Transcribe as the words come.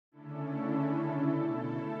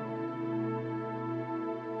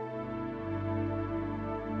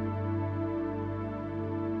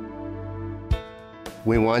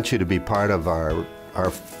We want you to be part of our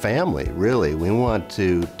family, really. We want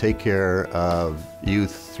to take care of you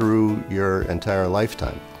through your entire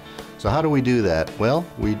lifetime. So how do we do that? Well,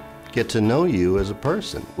 we get to know you as a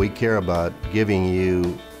person. We care about giving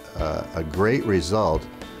you a great result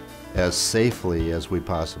as safely as we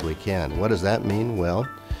possibly can. What does that mean? Well,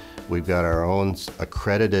 we've got our own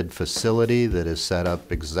accredited facility that is set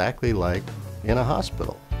up exactly like in a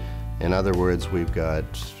hospital. In other words, we've got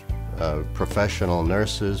professional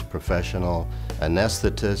nurses, professional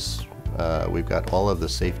anesthetists. We've got all of the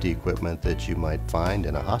safety equipment that you might find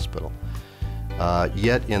in a hospital.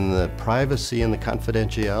 Yet in the privacy and the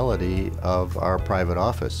confidentiality of our private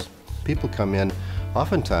office. People come in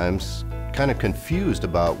oftentimes kind of confused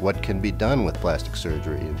about what can be done with plastic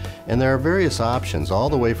surgery. And there are various options, all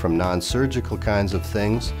the way from non-surgical kinds of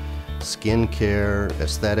things, skin care,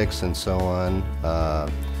 aesthetics, and so on,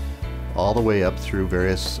 all the way up through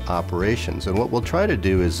various operations. And what we'll try to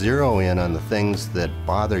do is zero in on the things that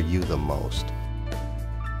bother you the most.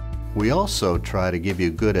 We also try to give you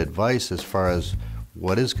good advice as far as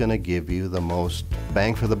what is going to give you the most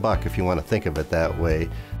bang for the buck, if you want to think of it that way.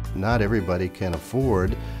 Not everybody can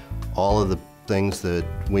afford all of the things that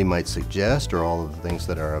we might suggest or all of the things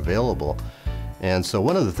that are available. And so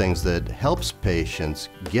one of the things that helps patients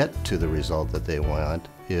get to the result that they want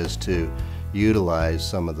is to utilize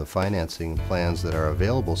some of the financing plans that are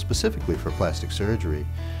available specifically for plastic surgery.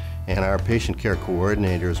 And our patient care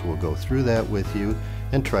coordinators will go through that with you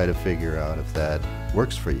and try to figure out if that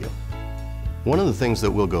works for you. One of the things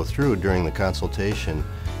that we'll go through during the consultation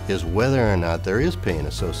is whether or not there is pain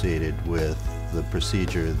associated with the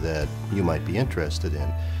procedure that you might be interested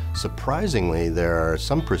in. Surprisingly, there are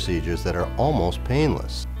some procedures that are almost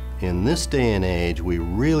painless. In this day and age, we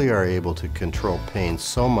really are able to control pain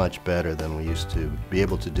so much better than we used to be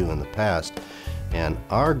able to do in the past. And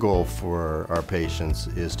our goal for our patients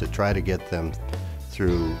is to try to get them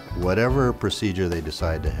through whatever procedure they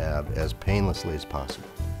decide to have as painlessly as possible.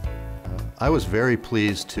 I was very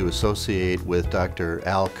pleased to associate with Dr.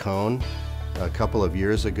 Al Cohn a couple of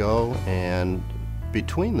years ago, and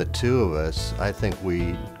between the two of us, I think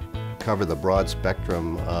we cover the broad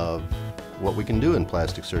spectrum of what we can do in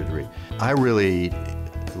plastic surgery. I really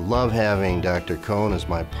love having Dr. Cohn as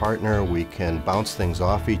my partner. We can bounce things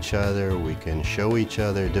off each other, we can show each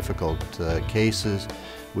other difficult cases,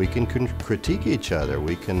 we can critique each other,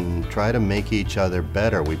 we can try to make each other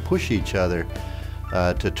better, we push each other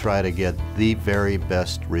to try to get the very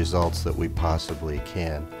best results that we possibly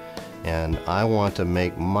can. And I want to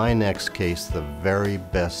make my next case the very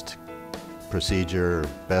best procedure,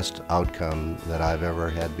 best outcome that I've ever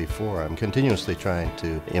had before. I'm continuously trying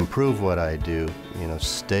to improve what I do,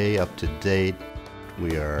 stay up to date.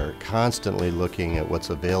 We are constantly looking at what's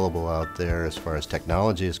available out there as far as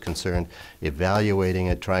technology is concerned, evaluating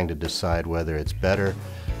it, trying to decide whether it's better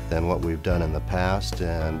than what we've done in the past,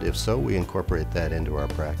 and if so, we incorporate that into our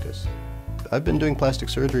practice. I've been doing plastic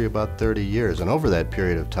surgery about 30 years, and over that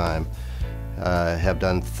period of time, have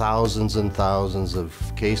done thousands and thousands of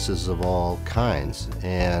cases of all kinds.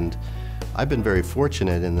 And I've been very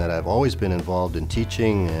fortunate in that I've always been involved in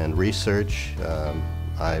teaching and research.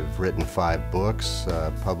 I've written 5 books,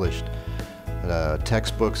 published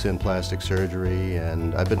textbooks in plastic surgery,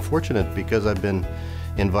 and I've been fortunate because I've been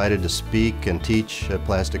invited to speak and teach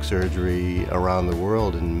plastic surgery around the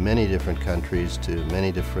world in many different countries to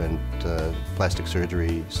many different plastic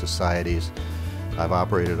surgery societies. I've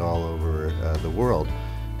operated all over the world.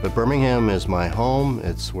 But Birmingham is my home.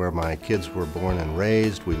 It's where my kids were born and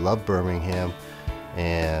raised. We love Birmingham,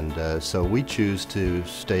 and so we choose to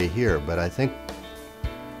stay here. But I think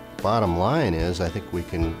bottom line is I think we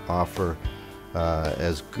can offer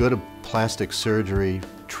as good a plastic surgery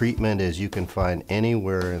treatment as you can find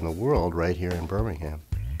anywhere in the world right here in Birmingham.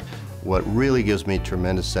 What really gives me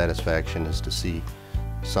tremendous satisfaction is to see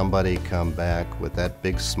somebody come back with that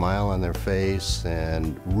big smile on their face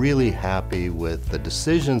and really happy with the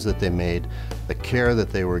decisions that they made, the care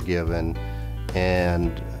that they were given,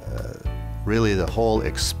 and really the whole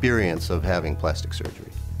experience of having plastic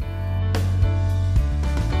surgery.